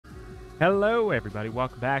Hello, everybody.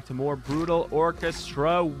 Welcome back to more Brutal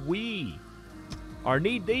Orchestra. We are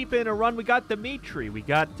knee-deep in a run. We got Dimitri. We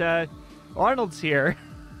got Arnold's here.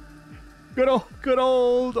 Good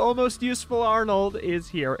old, almost useful Arnold is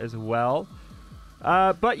here as well.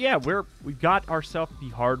 But yeah, we've got ourselves the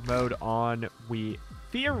hard mode on. We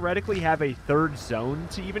theoretically have a third zone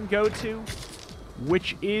to even go to,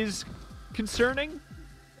 which is concerning.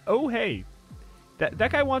 Oh, hey.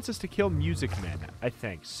 That guy wants us to kill Music Men, I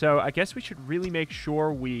think. So I guess we should really make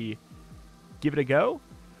sure we give it a go.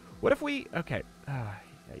 What if we... Okay.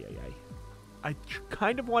 I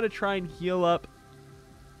kind of want to try and heal up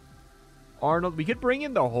Arnold. We could bring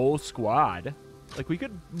in the whole squad. Like, we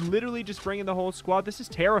could literally just bring in the whole squad. This is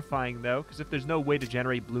terrifying, though, because if there's no way to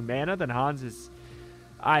generate blue mana, then Hans is...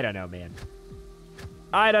 I don't know,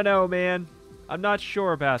 man. I'm not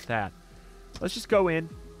sure about that. Let's just go in.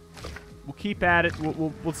 We'll keep at it.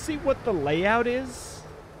 We'll see what the layout is.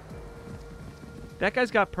 That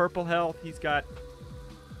guy's got purple health. He's got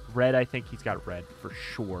red. I think he's got red for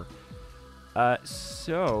sure.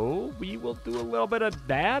 So we will do a little bit of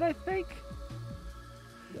that, I think.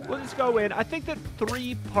 We'll just go in. I think that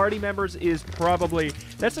 3 party members is probably...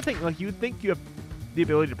 That's the thing. Like, you'd think you have the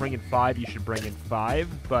ability to bring in 5. You should bring in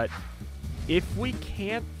 5. But if we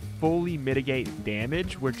can't fully mitigate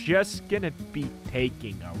damage, we're just gonna be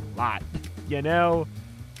taking a lot. You know?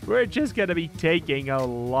 We're just gonna be taking a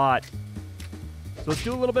lot. So let's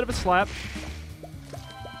do a little bit of a slap.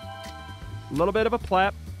 A little bit of a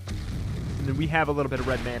plap. And then we have a little bit of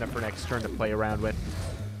red mana for next turn to play around with.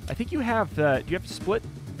 I think you have the... Do you have to split?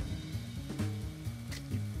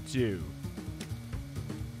 You do.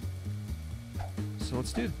 So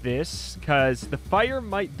let's do this, because the fire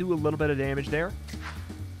might do a little bit of damage there.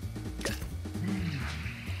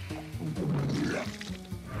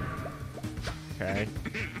 Okay.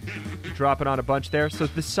 Dropping on a bunch there. So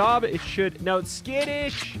the sob, it should... No, it's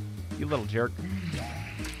skittish! You little jerk.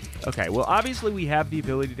 Okay, well, obviously we have the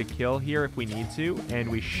ability to kill here if we need to, and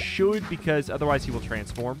we should, because otherwise he will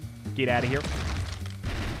transform. Get out of here.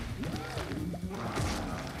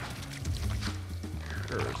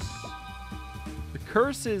 Curse. The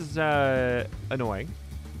curse is annoying.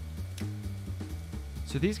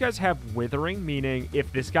 So these guys have withering, meaning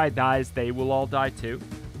if this guy dies, they will all die too.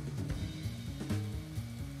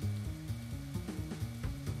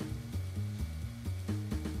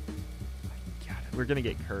 We're going to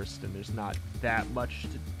get cursed, and there's not that much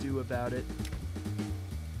to do about it.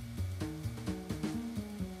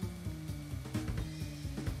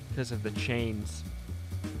 Because of the chains.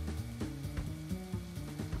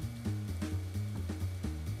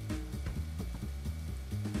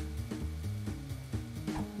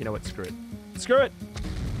 You know what? Screw it. Screw it!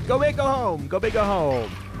 Go big, go home! Go big, go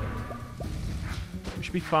home! We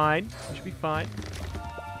should be fine. We should be fine.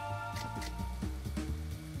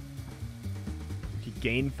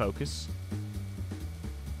 Gain focus.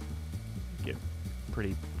 Get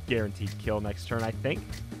pretty guaranteed kill next turn, I think.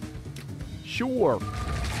 Sure.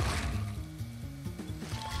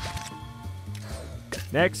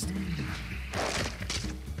 Next.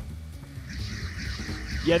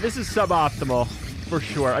 Yeah, this is suboptimal for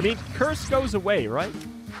sure. I mean, curse goes away, right?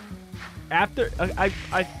 After I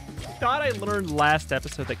thought I learned last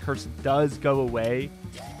episode that curse does go away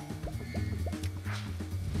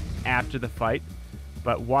after the fight.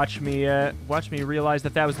 But watch me realize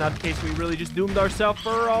that was not the case. We really just doomed ourselves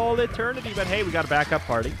for all eternity. But hey, we got a backup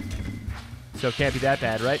party. So it can't be that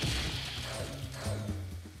bad, right?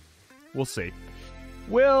 We'll see.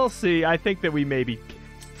 We'll see. I think that we might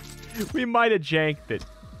have janked it.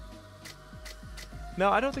 No,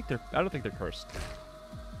 I don't think they're cursed.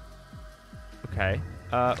 Okay.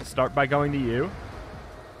 I'll start by going to you.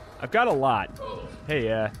 I've got a lot. Hey,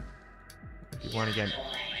 you want again?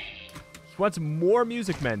 He wants more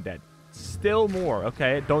Music Men dead. Still more.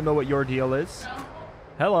 Okay, don't know what your deal is.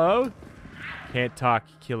 Hello? Can't talk,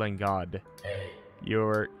 killing God.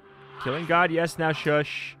 You're killing God? Yes, now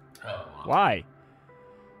shush. Why?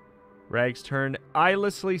 Rag's turn,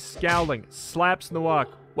 eyelessly scowling, slaps Nawak.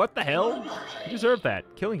 What the hell? You deserve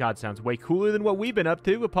that. Killing God sounds way cooler than what we've been up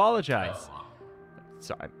to. Apologize.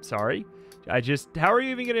 Sorry. How are you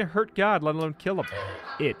even gonna hurt God, let alone kill him?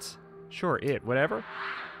 It. Sure, it. Whatever.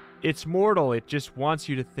 It's mortal. It just wants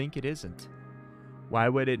you to think it isn't. Why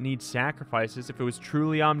would it need sacrifices if it was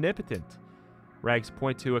truly omnipotent? Rags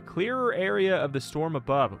point to a clearer area of the storm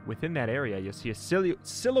above. Within that area, you'll see a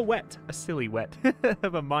silhouette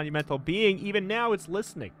of a monumental being. Even now, it's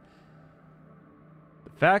listening.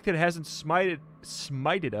 The fact that it hasn't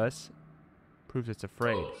smited us proves it's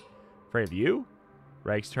afraid. Afraid of you?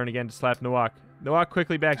 Rags turn again to slap Nawak. Nawak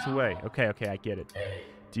quickly backs away. Okay, I get it.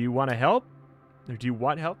 Do you want to help? Or do you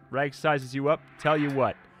want help? Rag sizes you up. Tell you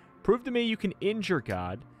what. Prove to me you can injure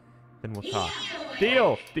God. Then we'll talk.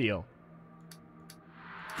 Deal! Deal.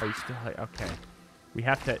 Are you still... Okay. We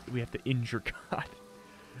have to injure God.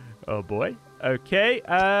 Oh, boy. Okay. We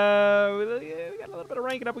got a little bit of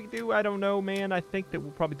ranking up we can do. I don't know, man. I think that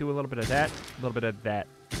we'll probably do a little bit of that. A little bit of that.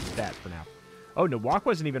 That for now. Oh, Nawak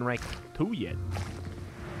wasn't even ranked 2 yet.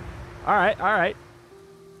 All right, all right.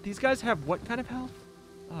 These guys have what kind of health?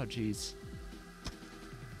 Oh, jeez.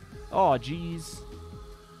 Oh, jeez.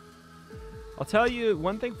 I'll tell you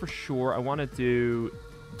one thing for sure. I want to do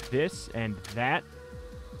this and that.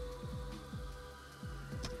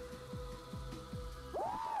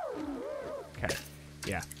 Okay.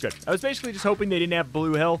 Yeah, good. I was basically just hoping they didn't have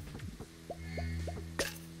blue health.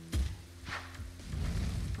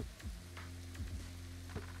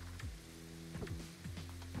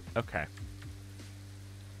 Okay.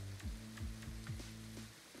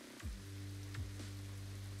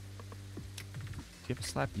 Do you have a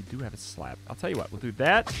slap? You do have a slap. I'll tell you what. We'll do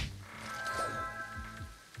that.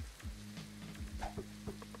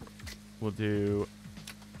 We'll do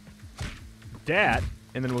that.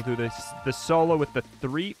 And then we'll do this, the solo with the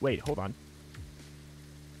 3. Wait, hold on.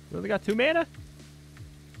 We only got 2 mana?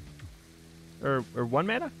 Or 1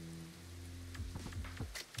 mana?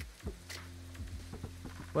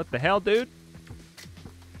 What the hell, dude?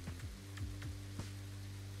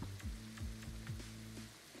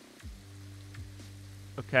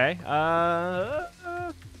 Okay. I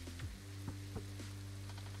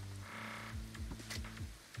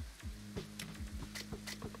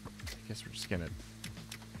guess we're just gonna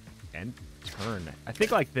end turn. I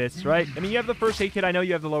think like this, right? I mean, you have the first aid kit. I know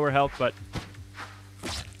you have the lower health, but...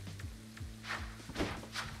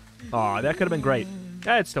 Aw, that could have been great.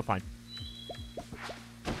 It's still fine.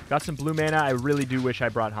 Got some blue mana. I really do wish I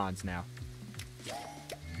brought Hans now.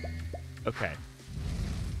 Okay.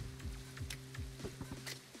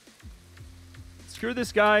 Screw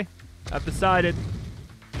this guy. I've decided.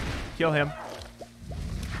 Kill him.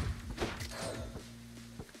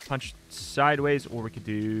 Punch sideways, or we could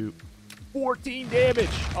do 14 damage.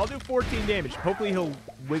 I'll do 14 damage. Hopefully he'll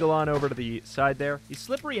wiggle on over to the side there. He's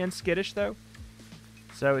slippery and skittish, though.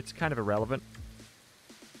 So it's kind of irrelevant.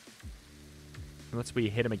 Unless we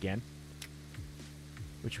hit him again.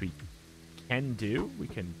 Which we can do. We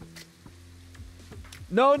can...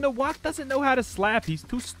 No, Nawak doesn't know how to slap. He's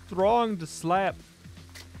too strong to slap.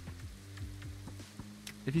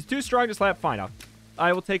 If he's too strong to slap, fine.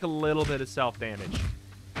 I will take a little bit of self-damage.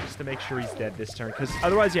 Just to make sure he's dead this turn. Because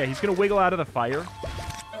otherwise, yeah, he's going to wiggle out of the fire.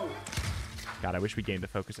 God, I wish we gained the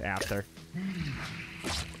focus after.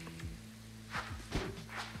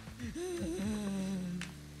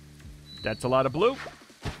 That's a lot of blue.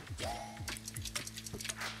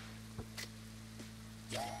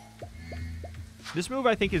 This move,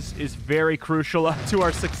 I think, is very crucial to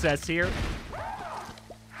our success here.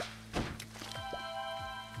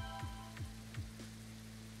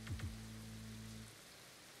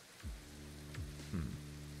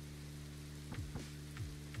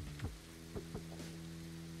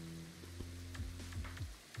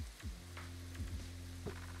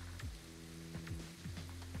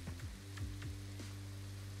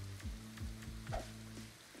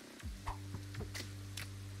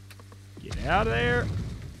 Out of there.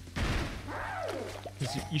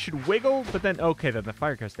 You should wiggle, but then... Okay, then the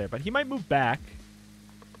fire goes there. But he might move back.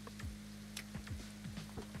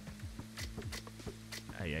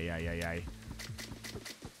 Ay.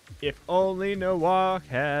 If only Nawak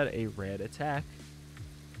had a red attack.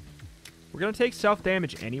 We're going to take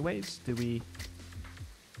self-damage anyways. Do we...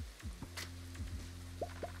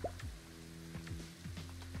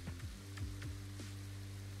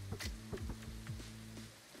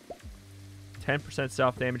 10%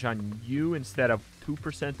 self-damage on you instead of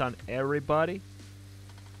 2% on everybody.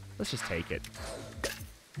 Let's just take it.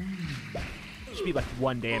 Should be like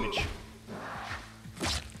 1 damage.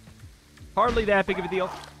 Hardly that big of a deal.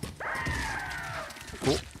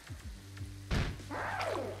 Cool.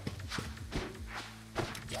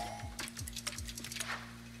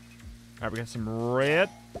 Alright, we got some red.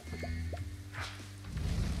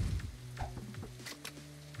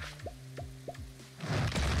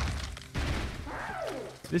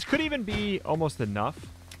 This could even be almost enough.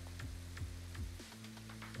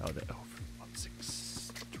 Oh, that's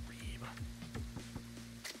extreme.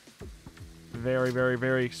 Very, very,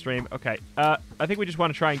 very extreme. Okay, I think we just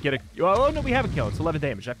want to try and get a... Oh, no, we have a kill. It's 11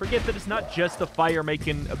 damage. I forget that it's not just the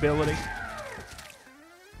fire-making ability.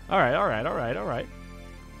 All right.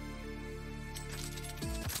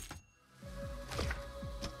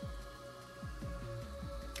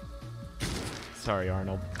 Sorry,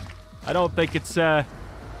 Arnold. I don't think it's,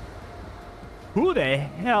 Who the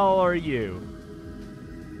hell are you?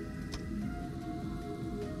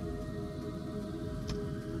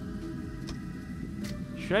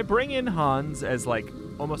 Should I bring in Hans as, like,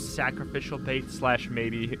 almost sacrificial bait /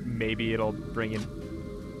 maybe it'll bring in...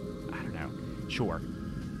 I don't know. Sure.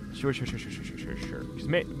 Sure. Because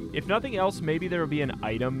if nothing else, maybe there will be an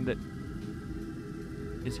item that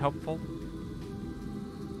is helpful.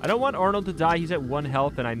 I don't want Arnold to die. He's at 1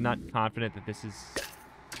 health, and I'm not confident that this is...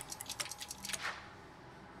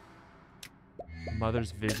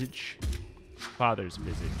 Mother's visage. Father's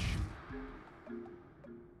visage.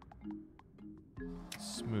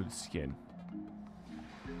 Smooth skin.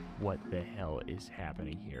 What the hell is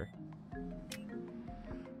happening here?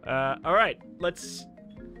 Alright. Let's...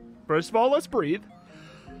 First of all, let's breathe.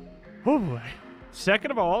 Oh boy.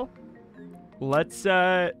 Second of all, let's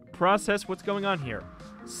process what's going on here.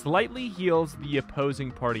 Slightly heals the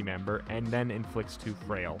opposing party member and then inflicts 2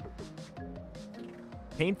 frail.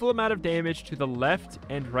 Painful amount of damage to the left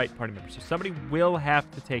and right party members. So somebody will have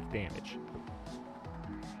to take damage.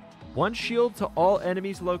 1 shield to all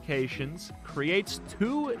enemies' locations. Creates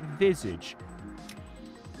 2 visage.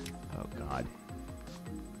 Oh, God.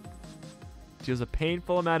 Deals a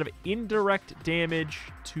painful amount of indirect damage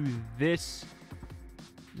to this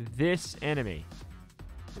enemy.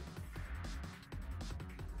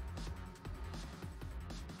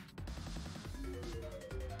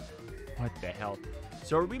 What the hell?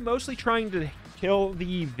 So are we mostly trying to kill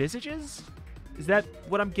the visages? Is that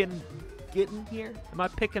what I'm getting here? Am I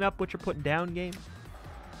picking up what you're putting down, game?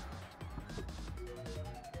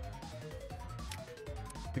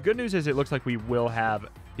 The good news is it looks like we will have,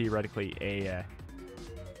 theoretically, a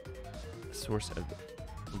source of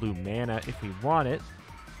blue mana if we want it.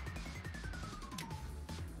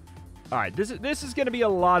 Alright, this is going to be a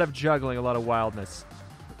lot of juggling, a lot of wildness.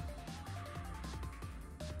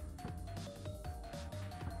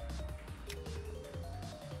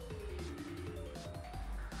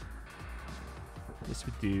 This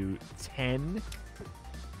would do 10.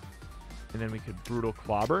 And then we could Brutal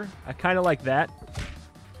Clobber. I kind of like that.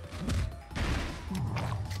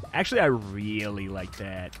 Actually, I really like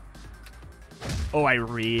that. Oh, I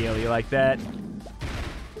really like that.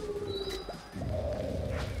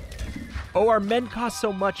 Oh, our men cost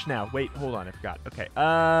so much now. Wait, hold on. I forgot. Okay.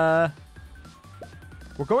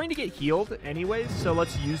 We're going to get healed anyways, so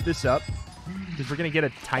let's use this up. Because we're going to get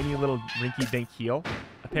a tiny little rinky-dink heal,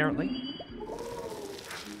 apparently.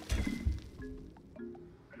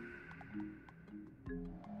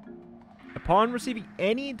 Upon receiving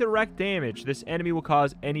any direct damage, this enemy will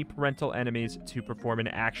cause any parental enemies to perform an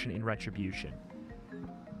action in retribution.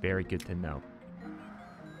 Very good to know.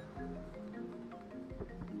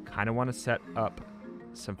 Kind of want to set up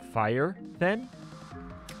some fire then.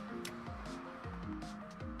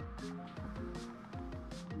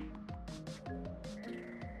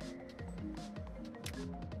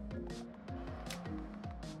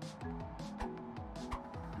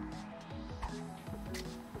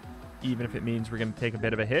 Even if it means we're going to take a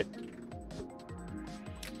bit of a hit.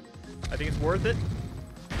 I think it's worth it.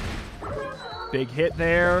 Big hit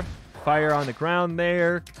there. Fire on the ground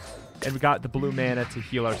there. And we got the blue mana to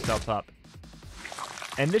heal ourselves up.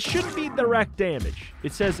 And this shouldn't be direct damage.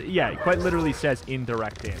 It says, yeah, it quite literally says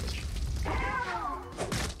indirect damage.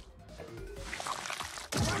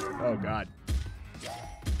 Oh, God.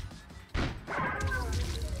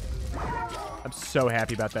 I'm so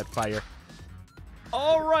happy about that fire.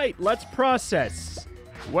 All right, let's process.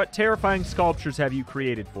 What terrifying sculptures have you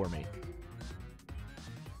created for me?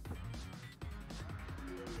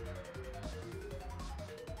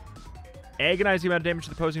 Agonizing amount of damage to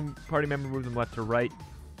the opposing party member. Move them left to right.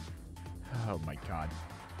 Oh, my God.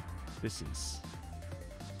 This is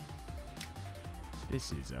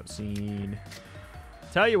obscene.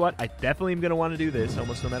 Tell you what, I definitely am going to want to do this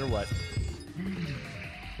almost no matter what.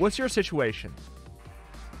 What's your situation?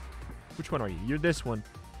 Which one are you? You're this one.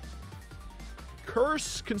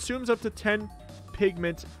 Curse consumes up to 10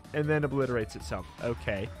 pigment and then obliterates itself.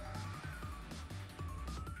 Okay.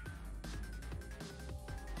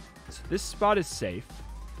 So this spot is safe.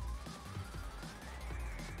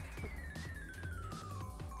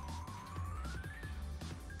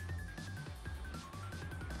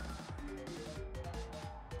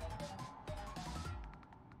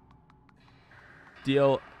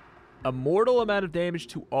 Deal a mortal amount of damage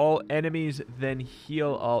to all enemies, then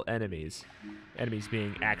heal all enemies. Enemies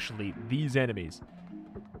being actually these enemies.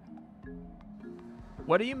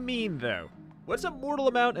 What do you mean, though? What's a mortal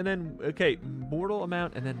amount and then... Okay, mortal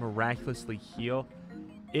amount and then miraculously heal?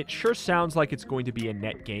 It sure sounds like it's going to be a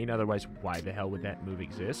net gain. Otherwise, why the hell would that move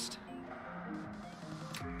exist?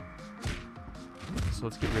 So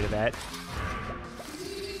let's get rid of that.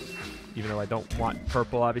 Even though I don't want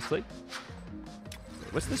purple, obviously.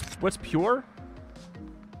 What's this? What's pure?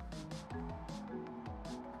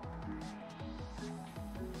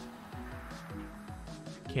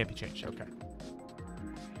 Can't be changed. Okay.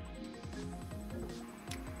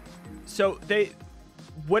 So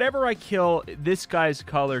whatever I kill, this guy's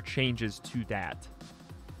color changes to that.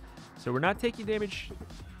 So we're not taking damage.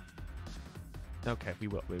 Okay, we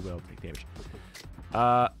will take damage.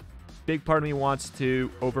 Big part of me wants to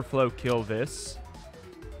overflow kill this.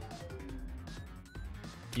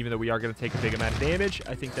 Even though we are going to take a big amount of damage,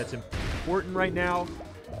 I think that's important right now.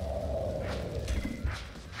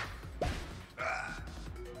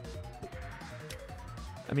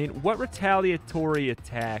 I mean, what retaliatory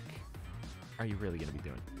attack are you really going to be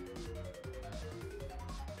doing?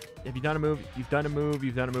 Have you done a move? You've done a move.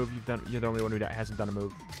 You've done a move. You're the only one who hasn't done a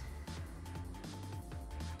move.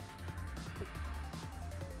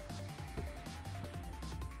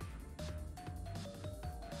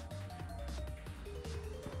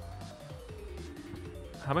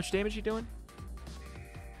 How much damage are you doing?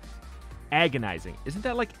 Agonizing. Isn't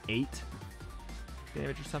that like 8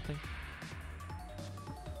 damage or something?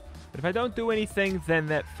 But if I don't do anything, then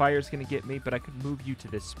that fire's going to get me. But I could move you to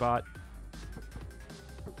this spot.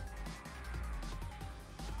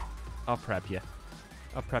 I'll prep you.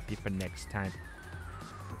 I'll prep you for next time.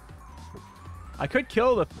 I could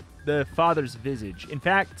kill the father's visage. In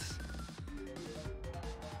fact,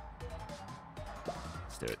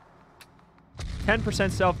 let's do it.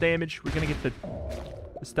 10% self-damage. We're going to get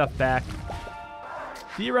the stuff back.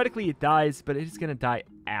 Theoretically, it dies, but it is going to die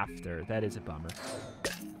after. That is a bummer.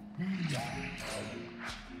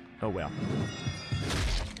 Oh, well.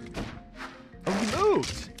 Oh, he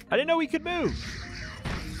moved. I didn't know he could move.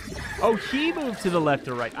 Oh, he moved to the left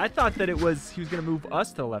or right. I thought that he was going to move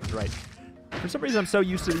us to the left or right. For some reason, I'm so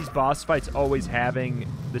used to these boss fights always having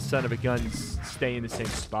the son of a gun stay in the same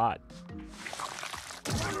spot.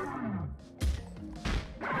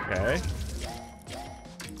 Okay.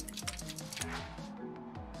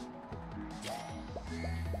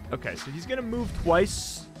 Okay, so he's going to move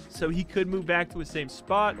twice. So he could move back to the same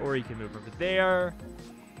spot, or he can move over there.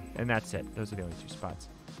 And that's it. Those are the only 2 spots.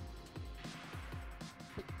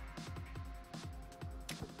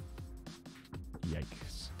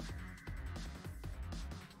 Yikes.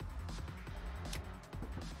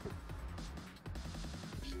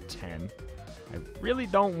 There's 10. I really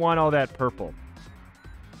don't want all that purple.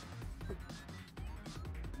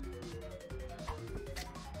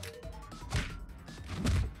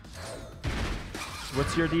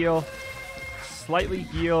 What's your deal? Slightly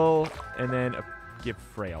heal, and then give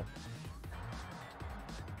frail.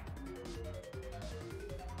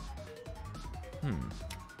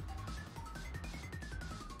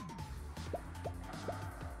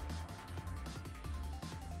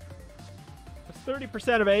 That's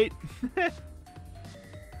 30% of 8.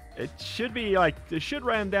 It should be like, it should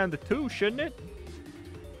round down to 2, shouldn't it?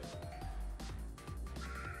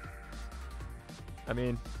 I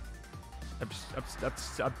mean,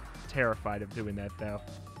 I'm terrified of doing that, though.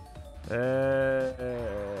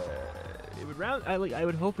 It would round. I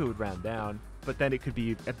would hope it would round down, but then it could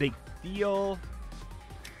be a big deal.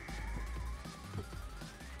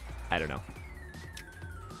 I don't know.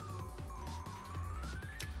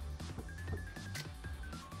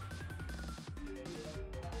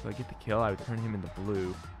 If I get the kill, I would turn him into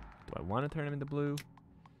blue. Do I want to turn him into blue?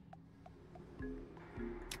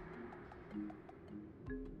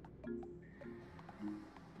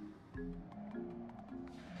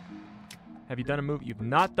 Have you done a move? You've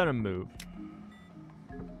not done a move.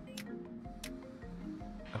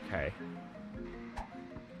 Okay.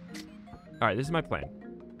 Alright, this is my plan.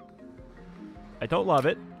 I don't love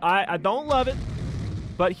it. I don't love it.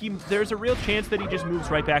 But there's a real chance that he just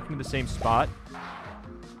moves right back into the same spot.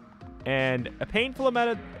 And a painful amount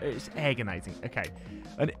of... It's agonizing. Okay.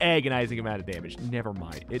 An agonizing amount of damage. Never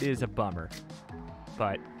mind. It is a bummer.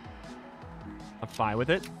 But I'm fine with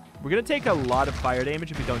it. We're going to take a lot of fire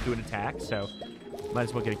damage if we don't do an attack, so might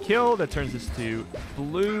as well get a kill. That turns us to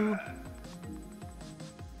blue.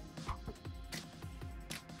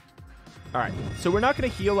 Alright, so we're not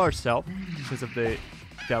going to heal ourselves because of the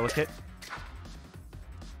delicate.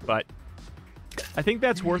 But I think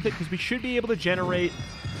that's worth it because we should be able to generate...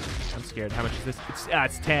 I'm scared. How much is this?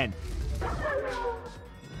 It's 10.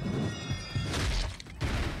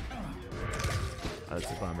 Oh, that's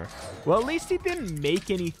a bummer. Well, at least he didn't make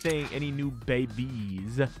any new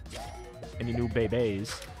babies. Any new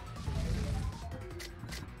babies.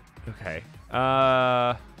 Okay.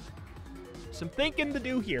 Some thinking to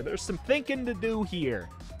do here. There's some thinking to do here.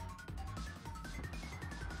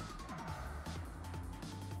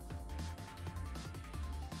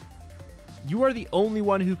 You are the only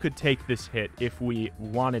one who could take this hit if we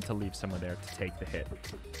wanted to leave someone there to take the hit.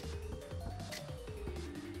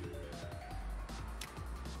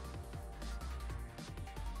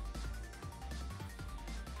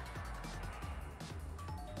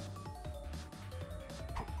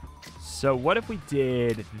 So what if we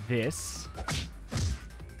did this?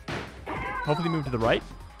 Hopefully move to the right.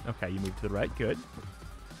 Okay, you move to the right. Good.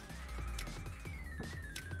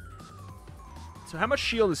 So how much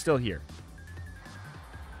shield is still here?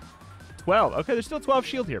 12. Okay, there's still 12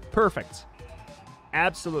 shield here. Perfect.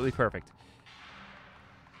 Absolutely perfect.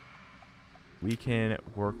 We can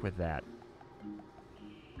work with that.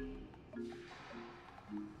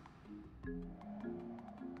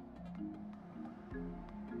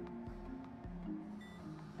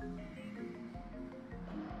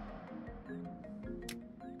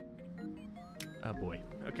 Oh boy.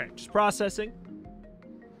 Okay, just processing.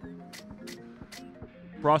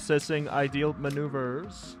 Processing ideal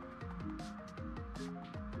maneuvers.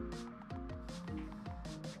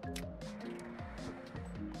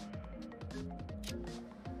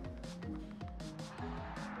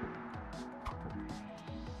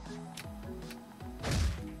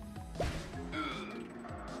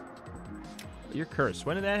 You're cursed.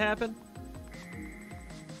 When did that happen?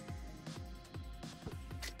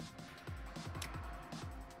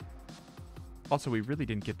 Also, we really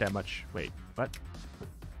didn't get that much. Wait, what?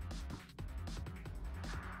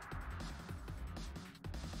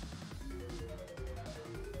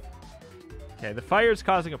 Okay, the fire is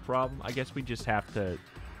causing a problem. I guess we just have to...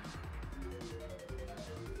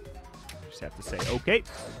 say, okay.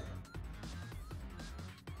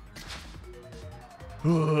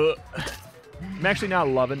 I'm actually not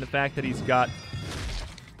loving the fact that he's got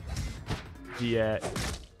the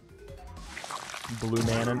blue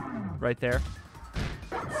mana right there.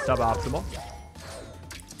 Suboptimal.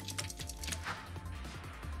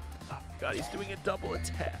 Oh god, he's doing a double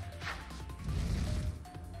attack.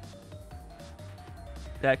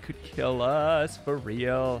 That could kill us for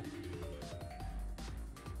real.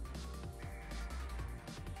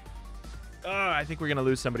 Oh, I think we're gonna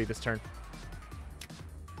lose somebody this turn.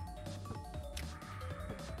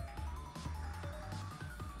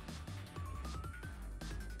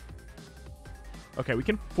 Okay, we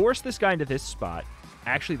can force this guy into this spot.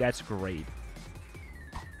 Actually, that's great.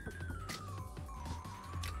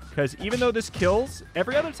 Because even though this kills,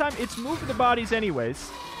 every other time it's moving the bodies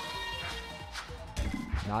anyways.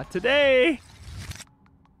 Not today.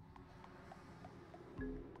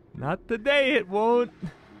 Not today, it won't.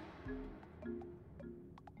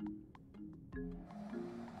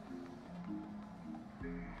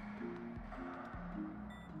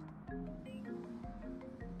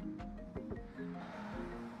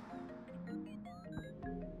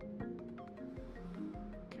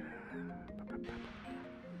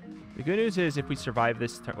 The good news is if we survive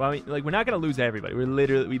this turn, well, I mean, like, we're not going to lose everybody. We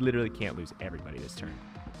literally can't lose everybody this turn.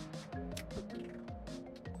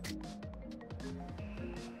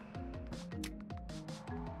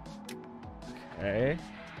 Okay.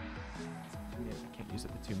 I can't use it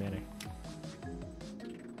for 2 mana.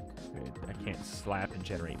 I can't slap and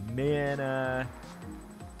generate mana.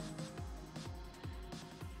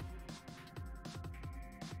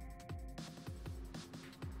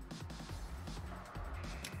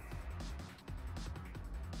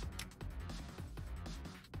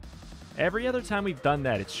 Every other time we've done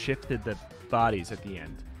that, it's shifted the bodies at the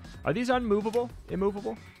end. Are these unmovable?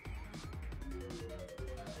 Immovable?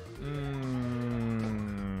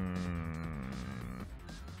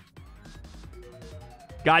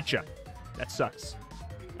 Gotcha. That sucks.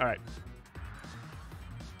 All right.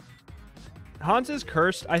 Hans is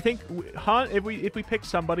cursed. I think if we pick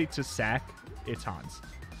somebody to sack, it's Hans.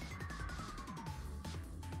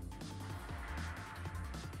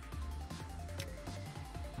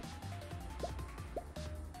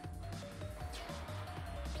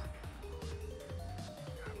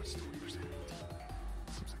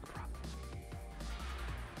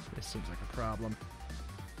 Seems like a problem.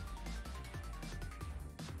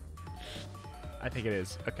 I think it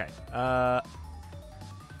is. Okay.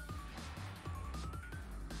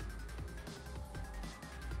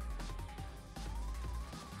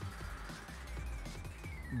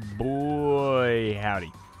 Boy,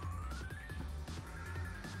 howdy.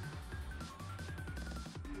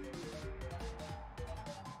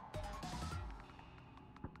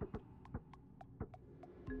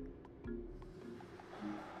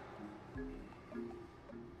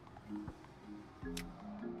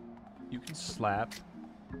 slap.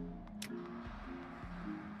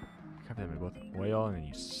 Cover them in both oil, and then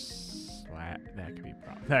you slap. That could be a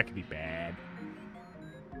problem. That could be bad.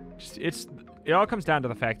 It all comes down to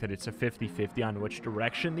the fact that it's a 50-50 on which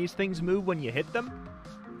direction these things move when you hit them.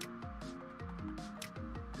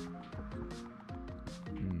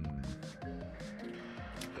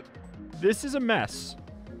 This is a mess.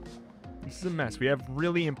 This is a mess. We have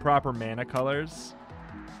really improper mana colors.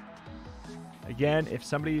 Again, if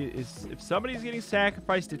somebody's getting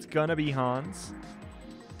sacrificed, it's gonna be Hans.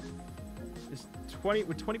 Is 20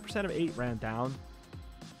 with 20% of 8 round down?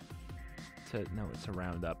 No, it's a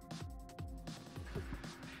round up.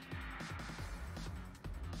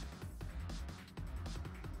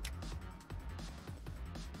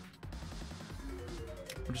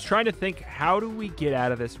 I'm just trying to think, how do we get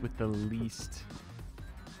out of this with the least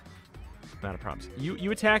amount of problems?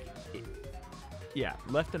 You attack, yeah,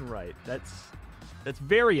 left and right. That's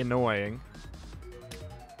very annoying.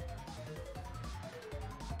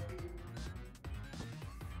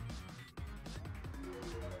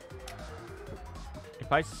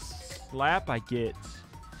 If I slap, I get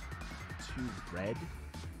 2 red.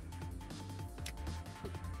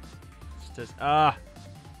 Just I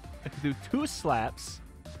can do 2 slaps.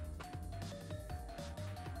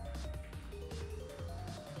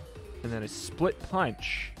 And then a split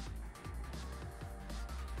punch.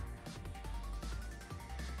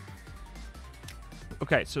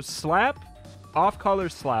 Okay, so slap, off-color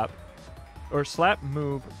slap, or slap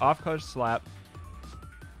move, off-color slap,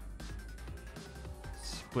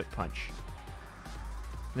 split punch.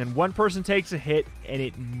 And then one person takes a hit, and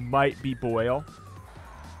it might be Boyle.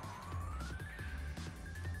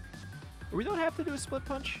 Or we don't have to do a split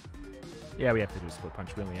punch? Yeah, we have to do a split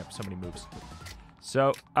punch. We only have so many moves.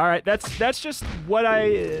 So, all right, that's just what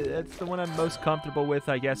that's the one I'm most comfortable with,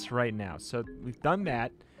 I guess, right now. So we've done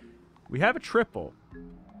that. We have a triple.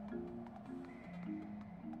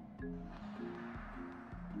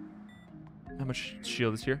 How much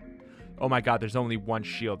shield is here? Oh my god, there's only 1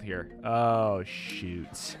 shield here. Oh,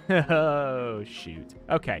 shoot. Oh, shoot.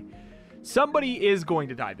 Okay. Somebody is going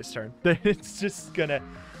to die this turn. It's just gonna...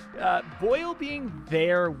 Boyle being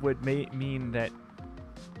there would mean that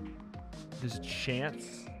there's a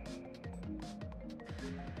chance.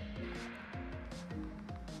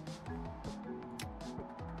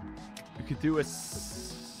 You could do a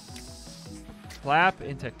slap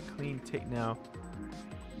into clean take. No.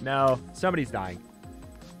 No, somebody's dying.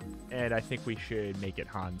 And I think we should make it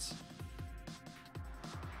Hans.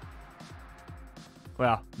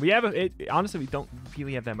 Well, we have honestly, we don't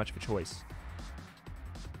really have that much of a choice.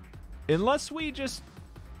 Unless we just...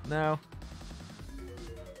 No.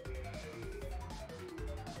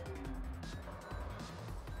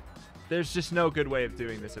 There's just no good way of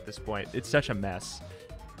doing this at this point. It's such a mess.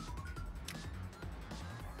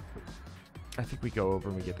 I think we go over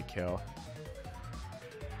and we get the kill.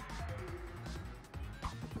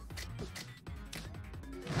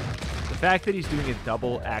 The fact that he's doing a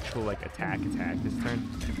double actual like attack this turn,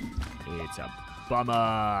 it's a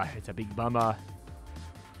bummer. It's a big bummer.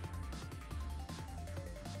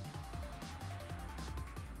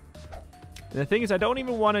 And the thing is, I don't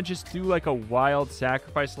even want to just do like a wild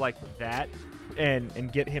sacrifice like that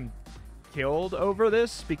and get him killed over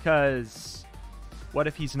this, because what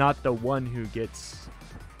if he's not the one who gets...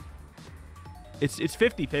 It's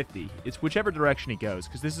 50-50. It's whichever direction he goes,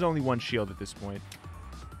 because this is only 1 shield at this point.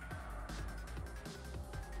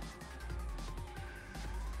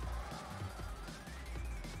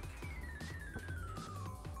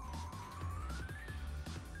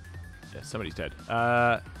 Yeah, somebody's dead.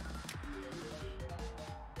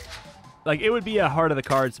 Like, it would be a heart of the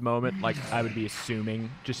cards moment. Like, I would be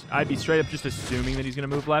assuming. I'd be straight up just assuming that he's going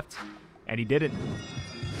to move left. And he didn't.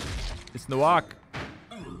 It's the walk.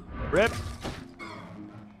 Rip.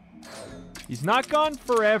 He's not gone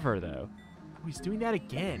forever, though. Oh, he's doing that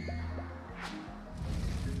again.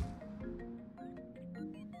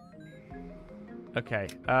 Okay.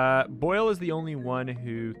 Boyle is the only one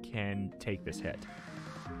who can take this hit.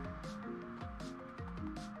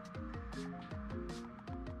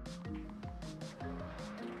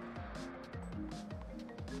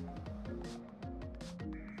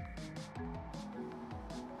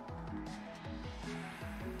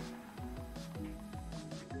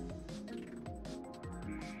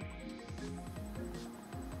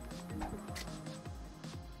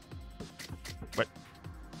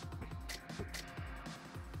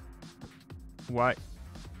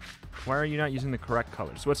 Why are you not using the correct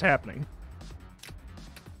colors? What's happening?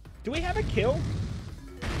 Do we have a kill?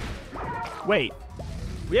 Wait.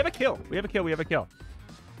 We have a kill. We have a kill. We have a kill.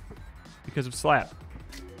 Because of slap.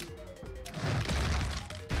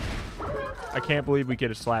 I can't believe we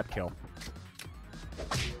get a slap kill.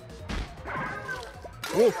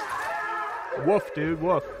 Woof. Woof, dude.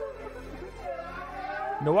 Woof.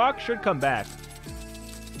 Nawak should come back.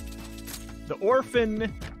 The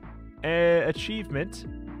orphan achievement.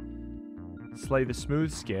 Slay the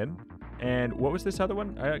smooth skin. And what was this other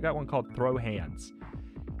one? I got one called Throw Hands.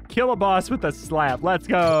 Kill a boss with a slap. Let's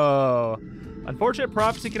go. Unfortunate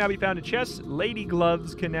prophecy can now be found in chests. Lady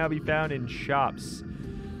gloves can now be found in shops.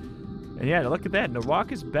 And yeah, look at that.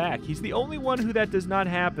 Nawak is back. He's the only one who that does not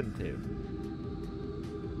happen to.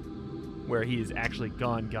 Where he is actually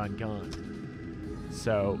gone.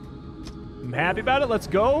 So, I'm happy about it. Let's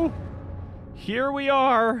go. Here we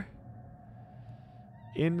are.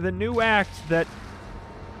 In the new act that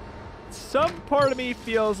some part of me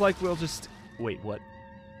feels like we'll just... Wait, what?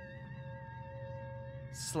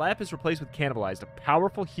 Slap is replaced with Cannibalized, a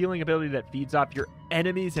powerful healing ability that feeds off your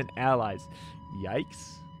enemies and allies.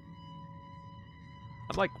 Yikes.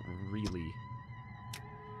 I'm like really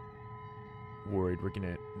worried we're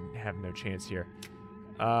gonna have no chance here.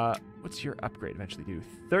 What's your upgrade eventually do?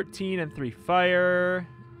 13 and 3 fire.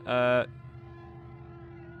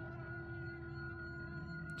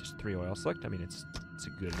 Just 3 oil select. I mean, it's a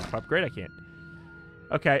good enough upgrade. I can't.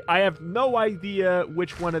 Okay, I have no idea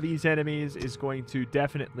which one of these enemies is going to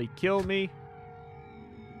definitely kill me.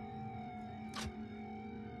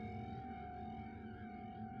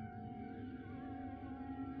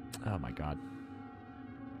 Oh my god.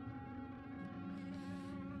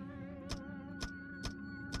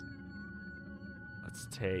 Let's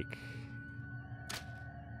take...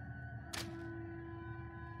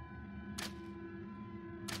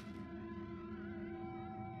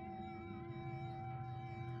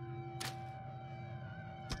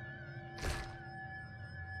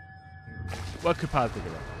 What could possibly go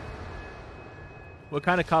wrong? What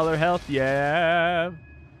kind of color health? Yeah.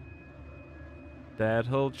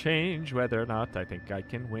 That'll change whether or not I think I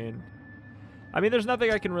can win. I mean, there's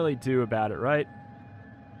nothing I can really do about it, right?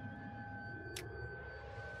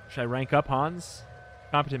 Should I rank up Hans?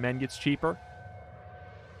 Competent Men gets cheaper.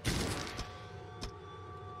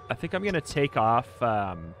 I think I'm going to take off...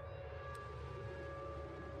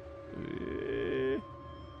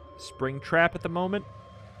 Spring Trap at the moment.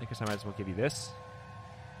 I guess I might as well give you this.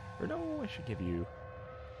 Or no, I should give you...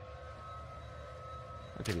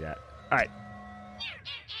 I'll give you that. Alright.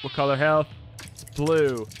 What color health? It's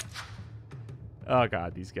blue. Oh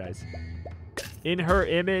god, these guys. In her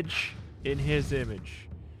image. In his image.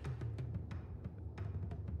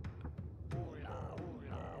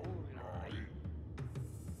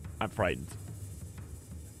 I'm frightened.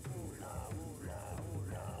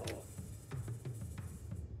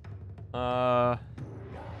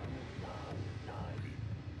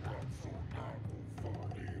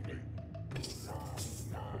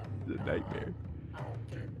 The nightmare.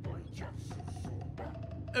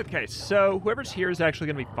 Okay, so whoever's here is actually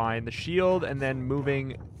going to be fine. The shield and then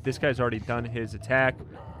moving. This guy's already done his attack.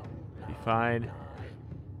 Be fine.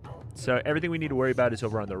 So everything we need to worry about is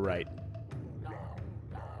over on the right.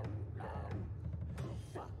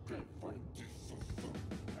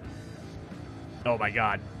 Oh my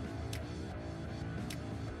god.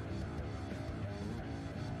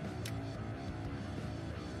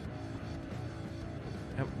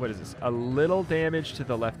 What is this? A little damage to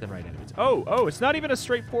the left and right enemies. Oh, it's not even a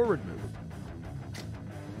straightforward move.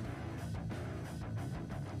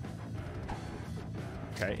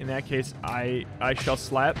 Okay, in that case, I shall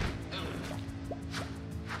slap.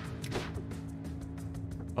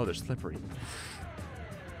 Oh, they're slippery.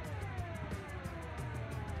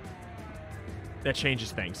 That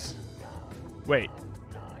changes things. Wait.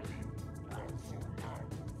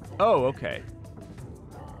 Oh, okay.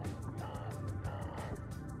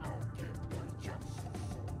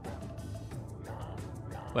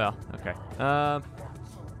 Well, okay.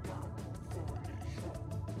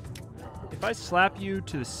 If I slap you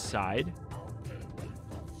to the side...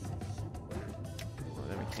 Well,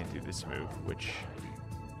 then we can't do this move, which...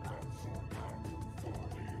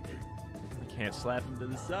 We can't slap him to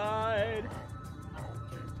the side.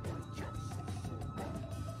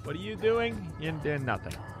 What are you doing? You did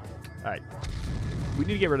nothing. Alright. We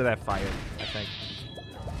need to get rid of that fire, I think.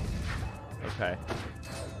 Okay.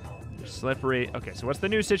 You're slippery. Okay, so what's the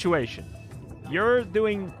new situation? You're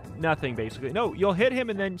doing nothing, basically. No, you'll hit him,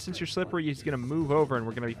 and then since you're slippery, he's going to move over, and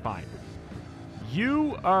we're going to be fine.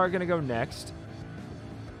 You are going to go next.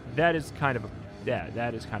 That is kind of a... Yeah,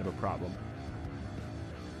 that is kind of a problem.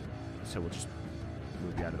 So we'll just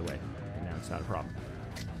move you out of the way. And now it's not a problem.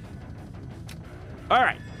 All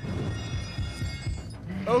right.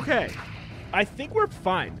 Okay. I think we're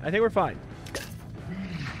fine.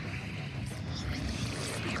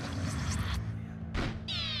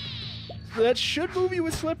 That should move you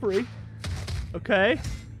with Slippery. Okay.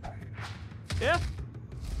 Yeah.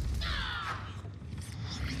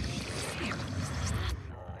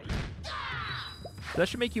 That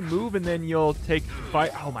should make you move, and then you'll take fire.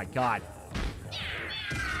 Oh my god.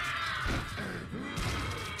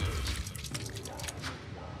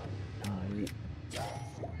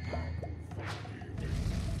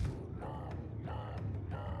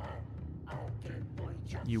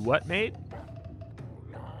 You what, mate?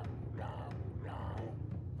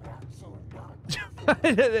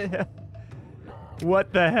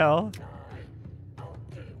 What the hell?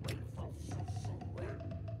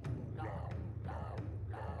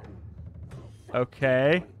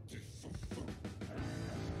 Okay.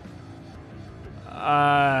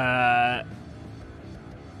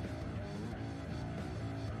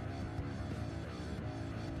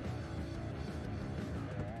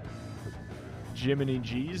 Jiminy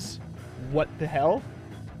G's. What the hell?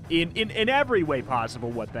 In every way possible,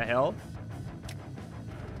 what the hell?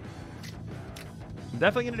 I'm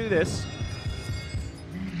definitely gonna do this.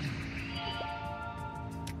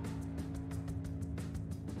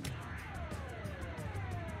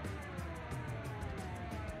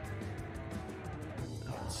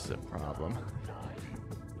 This is a problem.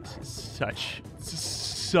 This is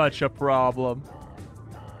such a problem.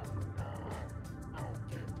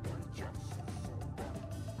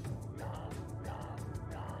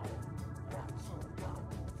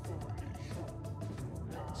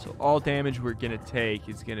 So all damage we're gonna take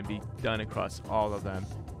is gonna be done across all of them.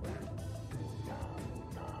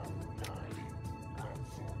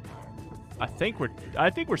 I think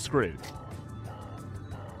we're screwed.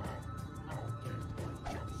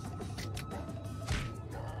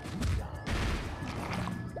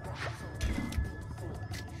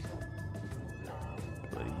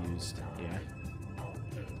 Bloody used, yeah.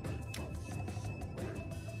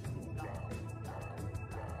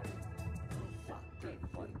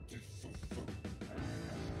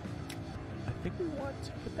 I think we want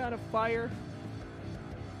to put down a fire.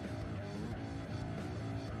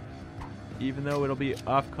 Even though it'll be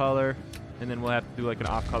off color, and then we'll have to do like an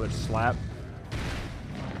off color slap.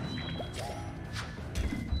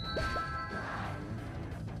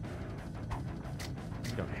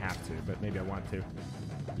 You don't have to, but maybe I want to.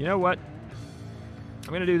 You know what?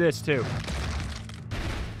 I'm gonna do this too.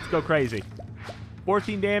 Let's go crazy.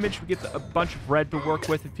 14 damage, we get a bunch of red to work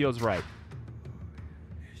with, it feels right.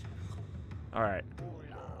 Alright.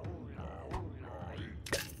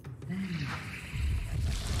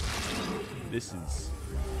 This is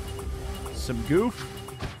some goof.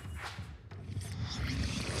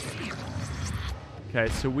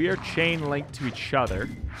 Okay, so we are chain linked to each other.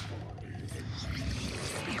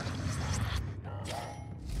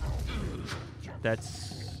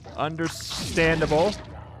 That's understandable.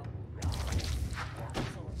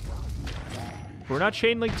 We're not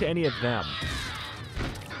chain linked to any of them.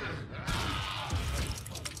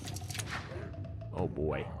 Oh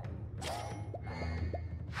boy.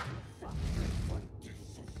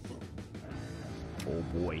 Oh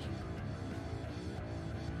boy.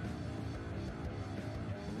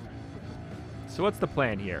 So what's the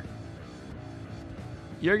plan here?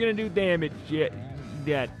 You're gonna do damage. Yeah,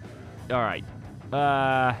 that. All right.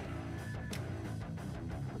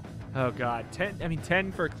 Oh god.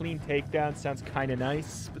 10 for a clean takedown sounds kind of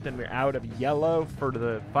nice, but then we're out of yellow for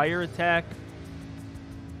the fire attack.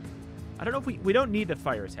 I don't know if we don't need the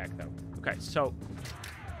fire attack though. Okay, so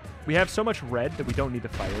we have so much red that we don't need the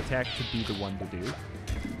fire attack to be the one to do.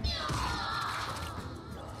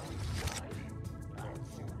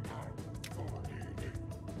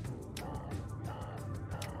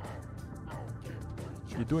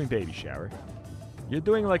 You're doing baby shower. You're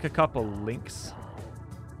doing like a couple links.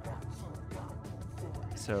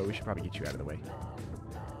 So we should probably get you out of the way.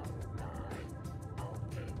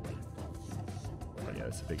 Oh yeah,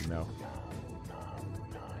 that's a big no.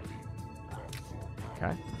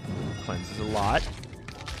 Okay. Cleanses a lot.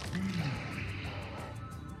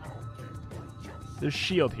 There's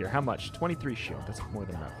shield here. How much? 23 shield. That's more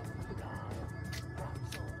than enough.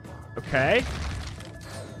 Okay.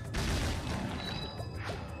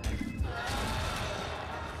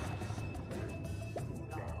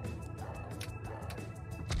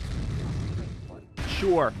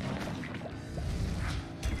 Sure.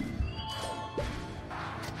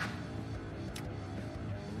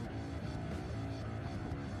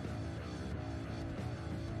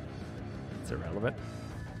 It's irrelevant.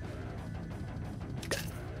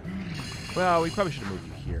 Well, we probably should have moved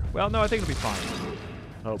you here. Well, no, I think it'll be fine.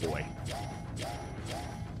 Oh, boy.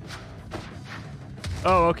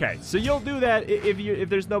 Oh, okay. So you'll do that if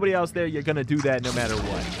there's nobody else there. You're gonna do that no matter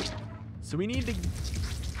what. So we need to...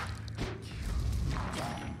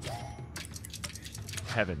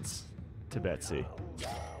 Heavens to Betsy.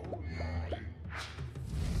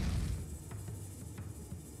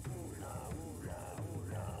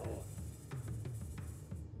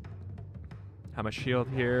 How much shield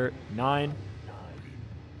here? 9.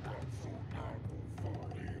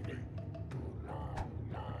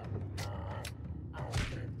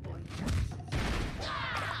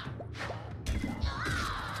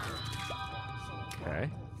 Okay.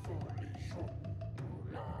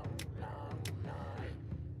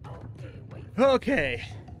 Okay.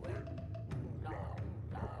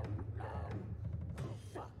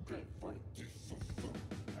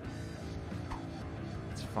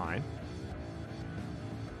 It's fine.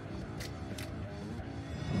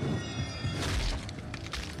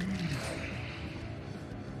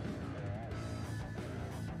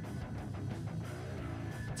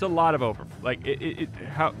 It's a lot of over. Like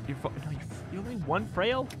how you? No, you only one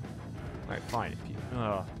frail. All right, fine. If you,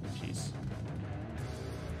 oh, jeez.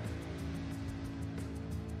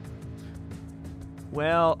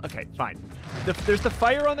 Well, okay, fine. There's the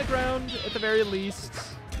fire on the ground at the very least.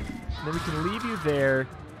 And then we can leave you there.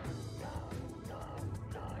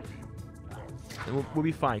 And we'll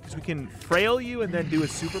be fine, because we can frail you and then do a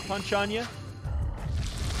super punch on you.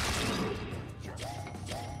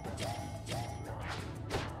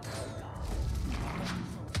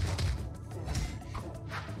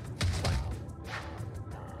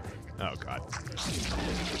 Oh, God.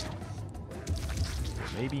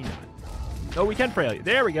 Maybe not. Oh, we can frail you.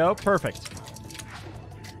 There we go. Perfect.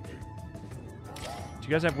 Do you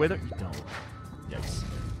guys have wither? You don't. Yikes.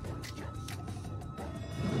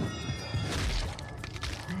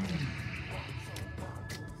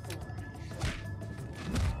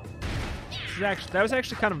 That was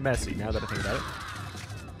actually kind of messy, now that I think about it.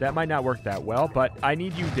 That might not work that well, but I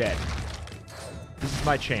need you dead. This is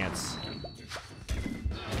my chance.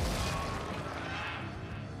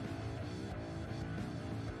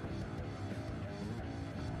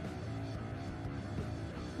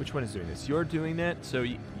 Which one is doing this? You're doing that, so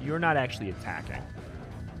you're not actually attacking.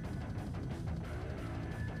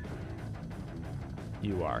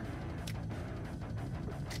 You are.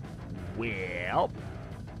 Well,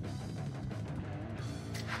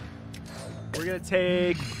 we're gonna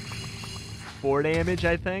take 4 damage,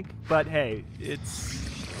 I think. But hey, it's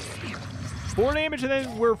 4 damage, and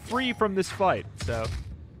then we're free from this fight. So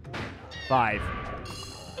 5.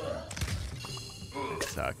 It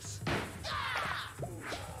sucks.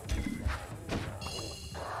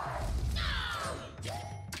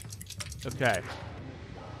 Okay.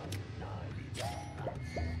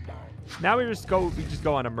 Now we just go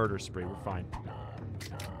on a murder spree. We're fine.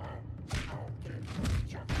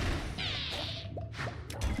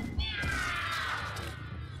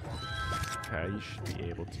 Okay, you should be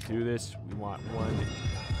able to do this. We want 1.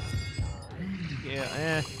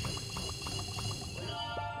 Yeah,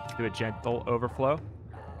 do a gentle overflow.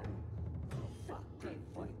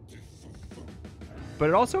 But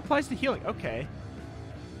it also applies to healing. Okay.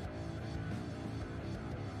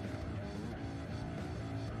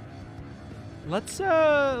 Let's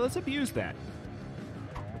abuse that.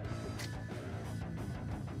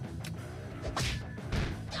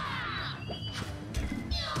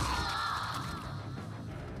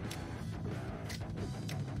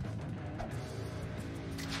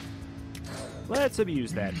 Let's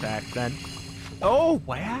abuse that back then. Oh,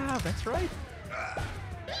 wow, that's right.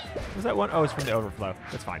 Was that one? Oh, it's from the overflow.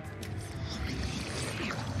 That's fine.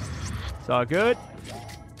 It's all good.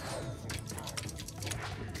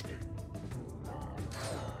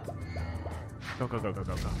 Go, go, go, go,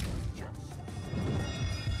 go, go.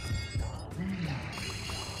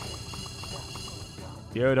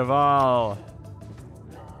 Beautiful.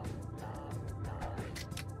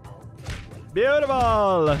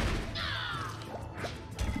 Beautiful.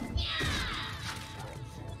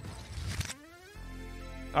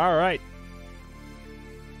 All right.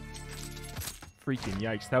 Freaking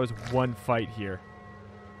yikes. That was one fight here.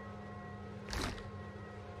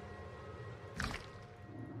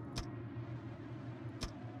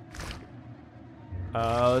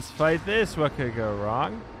 Let's fight this. What could go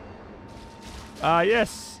wrong?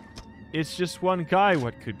 Yes. It's just one guy.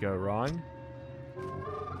 What could go wrong?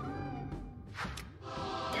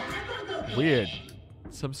 Weird.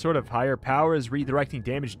 Some sort of higher power is redirecting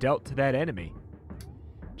damage dealt to that enemy.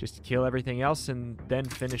 Just to kill everything else and then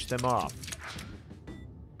finish them off.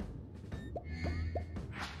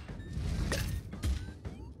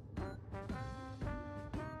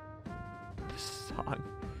 Song.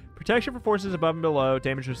 Protection for forces above and below.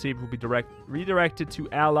 Damage received will be redirected to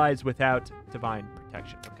allies without divine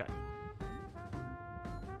protection. Okay.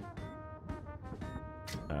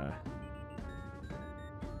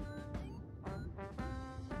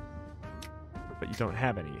 But you don't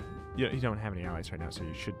have any. You don't have any allies right now, so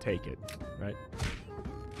you should take it, right?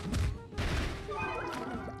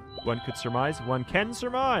 One could surmise. One can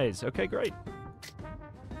surmise. Okay, great.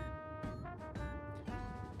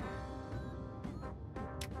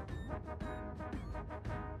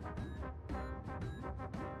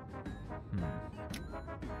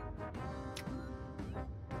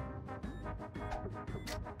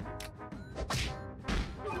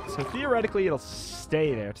 So theoretically, it'll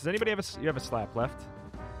stay there. Does anybody have you have a slap left?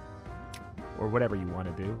 Or whatever you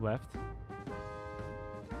want to do left?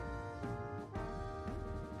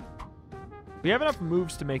 We have enough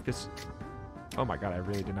moves to make this... Oh my god, I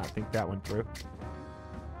really did not think that one through.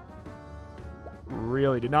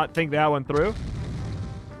 Really did not think that one through.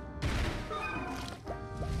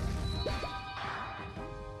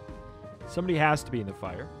 Somebody has to be in the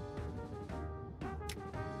fire.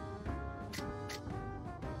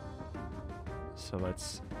 So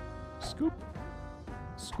let's scoop,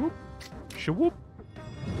 scoop, shawhoop.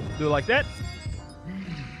 Do it like that.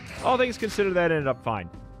 All things considered, that ended up fine.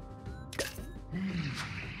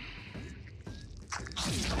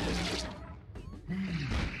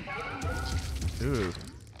 Ooh.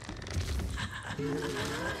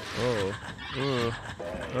 Oh. Ooh.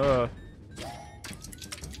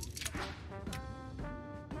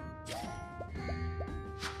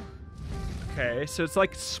 Okay, so it's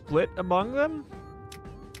like split among them?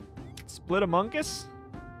 Split among us?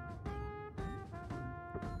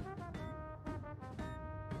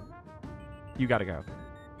 You gotta go.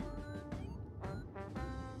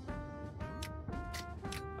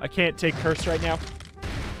 I can't take curse right now.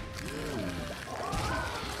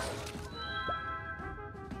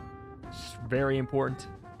 It's very important.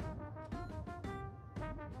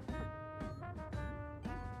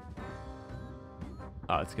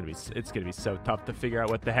 Oh, it's gonna be so tough to figure out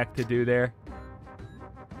what the heck to do there.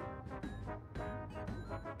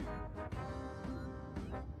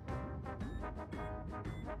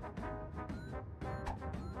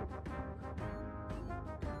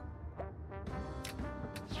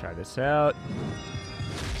 Let's try this out.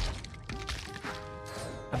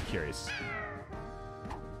 I'm curious.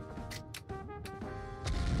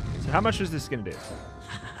 So how much is this gonna do?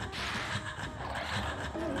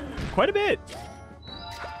 Quite a bit.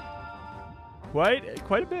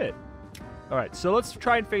 Quite a bit. All right, so let's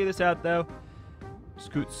try and figure this out, though.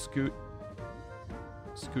 Scoot, scoot.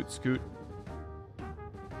 Scoot, scoot.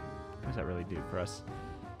 What does that really do for us?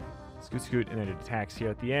 Scoot, scoot, and then it attacks here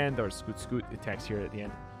at the end, or scoot, scoot, attacks here at the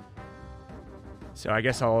end. So I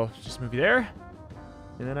guess I'll just move you there.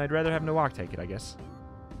 And then I'd rather have Nawak take it, I guess.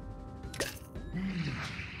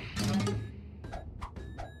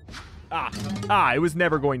 It was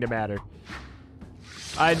never going to matter.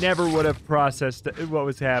 I never would have processed what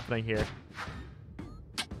was happening here.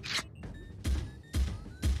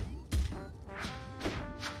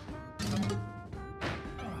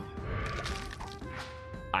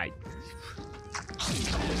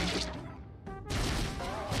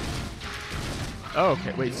 Oh,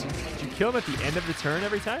 okay. Wait, so did you kill him at the end of the turn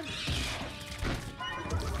every time?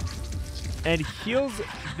 And heals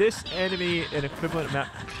this enemy an equivalent amount.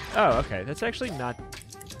 Oh, okay. That's actually not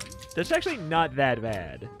that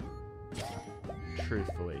bad.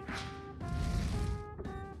 Truthfully.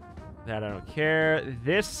 That I don't care.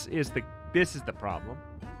 This is the problem.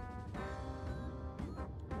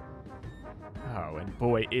 Oh, and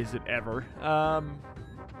boy, is it ever.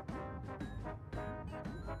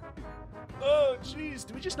 Oh, jeez.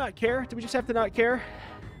 Do we just not care? Do we just have to not care?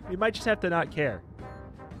 We might just have to not care.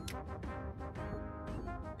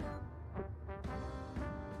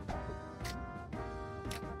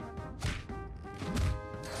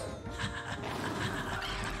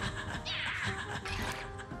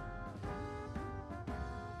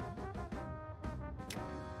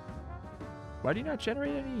 Why do you not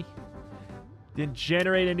generate any? Didn't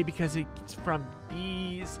generate any because it's from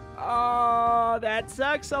these. Oh, that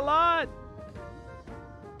sucks a lot.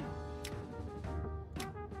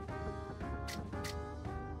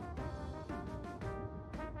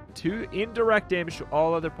 Two indirect damage to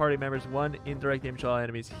all other party members. One indirect damage to all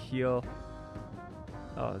enemies. Heal.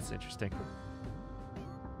 Oh, that's interesting.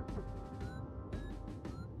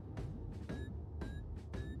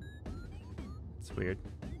 It's weird.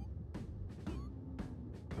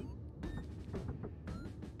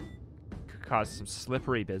 Could cause some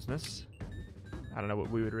slippery business. I don't know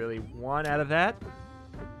what we would really want out of that.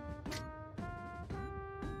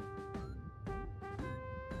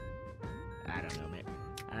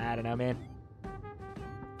 I don't know, man.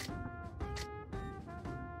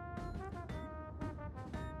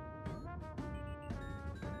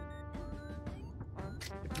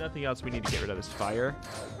 nothing else we need to get rid of this fire.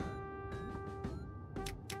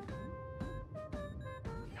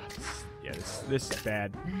 Yeah, this is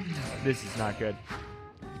bad. This is not good.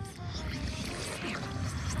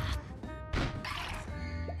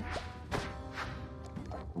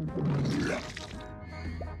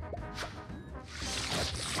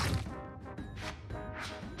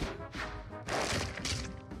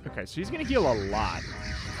 Okay, so he's gonna heal a lot.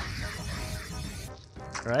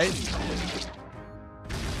 Right?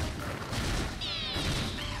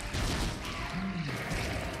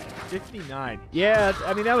 $59. Yeah,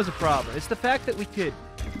 I mean, that was a problem. It's the fact that we could...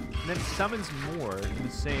 And then it summons more in the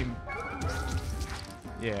same...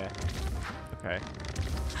 Yeah. Okay.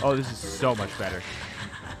 Oh, this is so much better.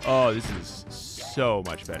 Oh, this is so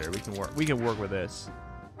much better. We can work with this.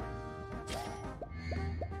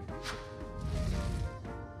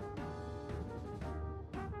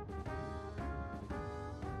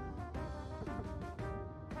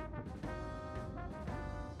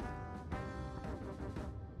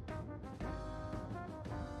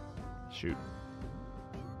 Shoot.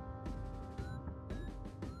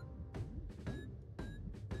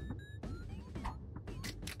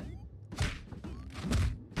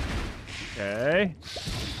 Okay.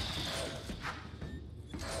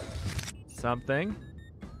 Something.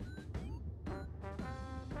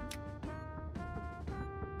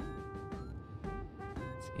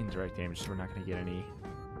 It's indirect damage, so we're not going to get any.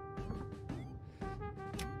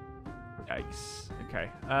 Yikes.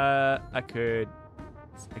 Okay.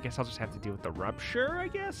 I guess I'll just have to deal with the rupture, I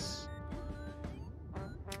guess?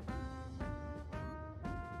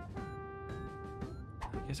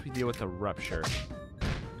 I guess we deal with the rupture.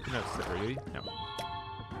 No slippery, do we? No.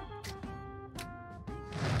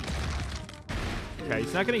 Okay,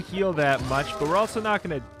 he's not going to heal that much, but we're also not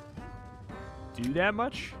going to do that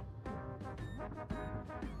much.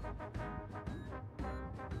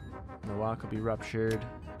 The lock will be ruptured.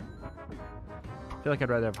 I feel like I'd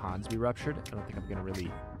rather have Hans be ruptured. I don't think I'm going to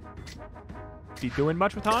really be doing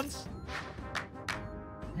much with Hans.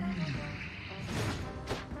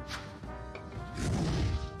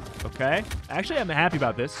 Okay. Actually, I'm happy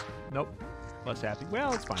about this. Nope. Less happy.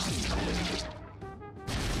 Well, it's fine.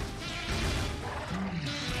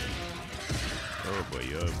 Oh, boy.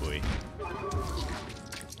 Oh, boy.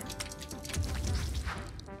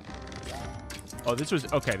 Oh, this was...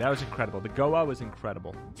 Okay, that was incredible. The Goa was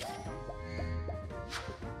incredible.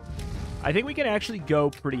 I think we can actually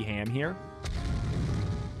go pretty ham here.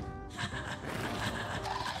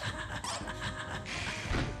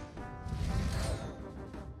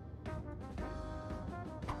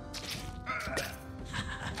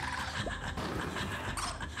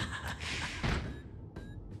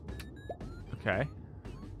 Okay.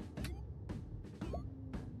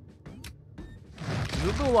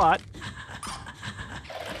 Moved a lot.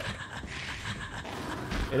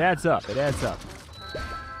 It adds up. It adds up.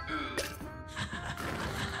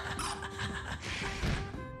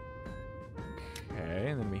 Okay,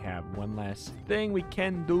 and then we have one last thing we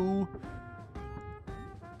can do.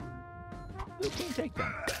 Who can take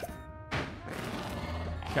them?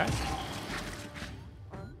 Okay.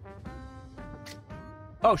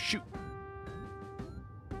 Oh, shoot.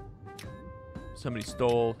 Somebody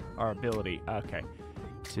stole our ability. Okay.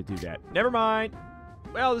 To do that. Never mind.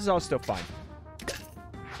 Well, this is all still fine.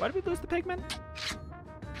 Why did we lose the pigment?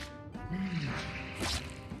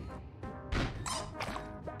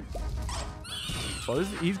 Well,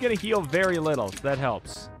 he's going to heal very little, so that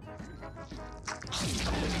helps.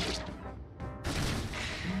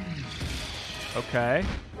 Okay.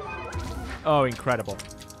 Oh, incredible.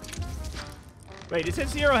 Wait, it says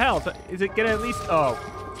 0 health. Is it going to at least... Oh.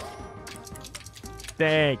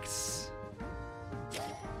 Thanks.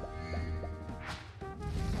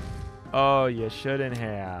 Oh, you shouldn't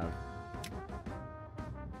have.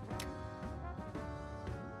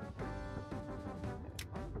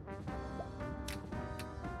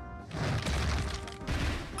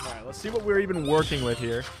 Alright, let's see what we're even working with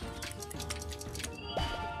here.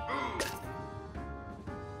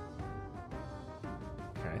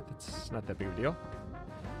 Okay, that's not that big of a deal.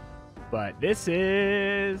 But this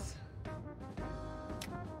is...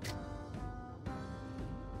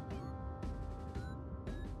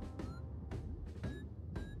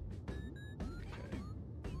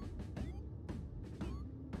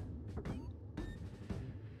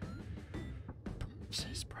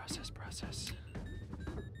 Process.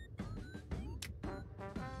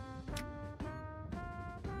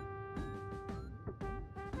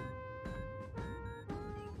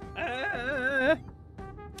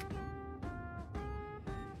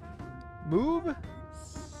 Move.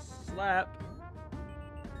 Slap.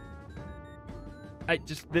 I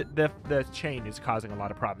just the chain is causing a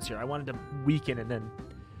lot of problems here. I wanted to weaken and then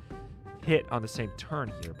hit on the same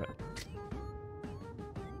turn here, but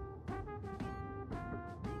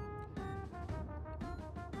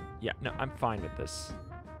yeah, no, I'm fine with this.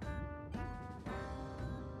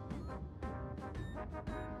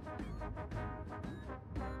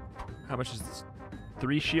 How much is this?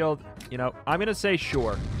 3 shield? You know, I'm gonna say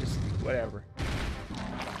sure. Just whatever.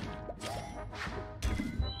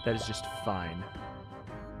 That is just fine.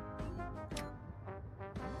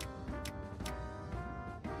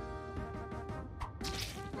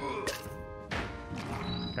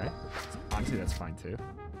 Okay. Honestly, that's fine too.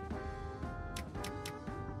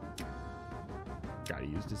 Gotta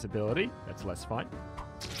use disability. That's less fine.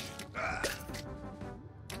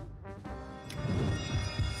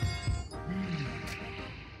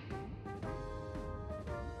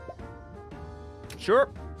 Sure.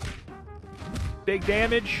 Big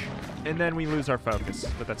damage, and then we lose our focus,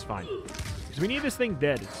 but that's fine. Because we need this thing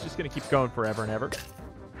dead. It's just going to keep going forever and ever.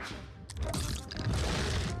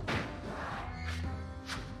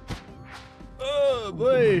 Oh,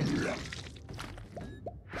 boy.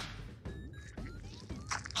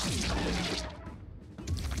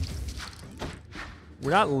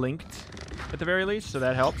 We're not linked, at the very least, so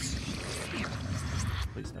that helps.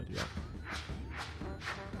 Please don't do that.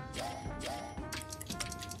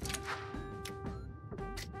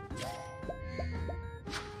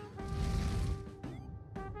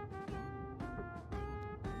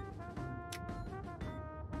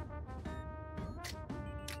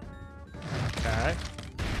 Okay.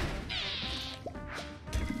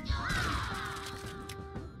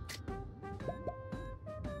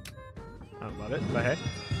 I don't love it, but hey.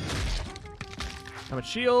 How much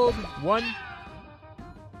shield? 1.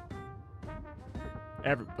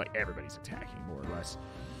 Everybody's attacking, more or less.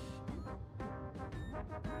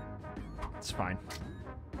 It's fine.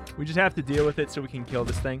 We just have to deal with it so we can kill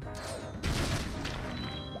this thing.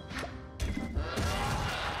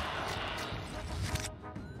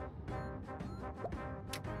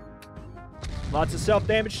 Lots of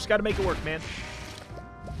self-damage. Just got to make it work, man.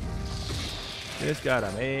 Just got to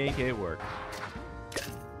make it work.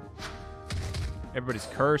 Everybody's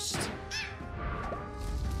cursed.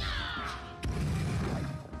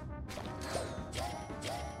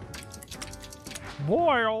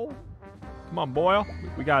 Boyle. Come on, Boyle.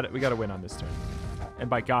 We got it. We got to win on this turn. And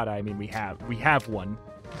by God, I mean we have one.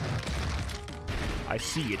 I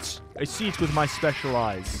see it. I see it with my special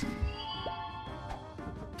eyes.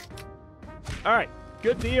 All right,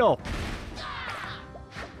 good deal.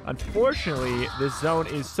 Unfortunately, this zone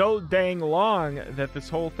is so dang long that this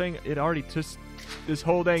whole thing, this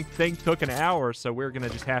whole dang thing took an hour, so we're going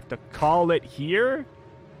to just have to call it here.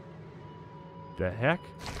 The heck?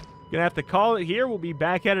 Gonna have to call it here. We'll be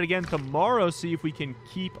back at it again tomorrow, see if we can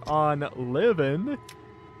keep on living.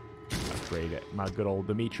 Upgrade my good old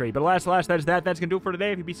Dimitri. But alas, that is that. That's going to do it for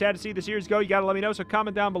today. If you'd be sad to see the series go, you got to let me know, so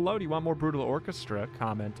comment down below. Do you want more Brutal Orchestra?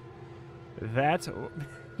 Comment that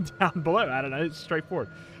down below. I don't know. It's straightforward.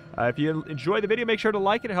 If you enjoyed the video, make sure to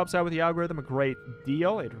like it. It helps out with the algorithm a great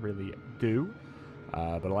deal. It really do.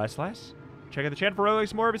 But alas, check out the channel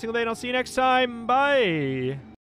for more every single day, and I'll see you next time. Bye!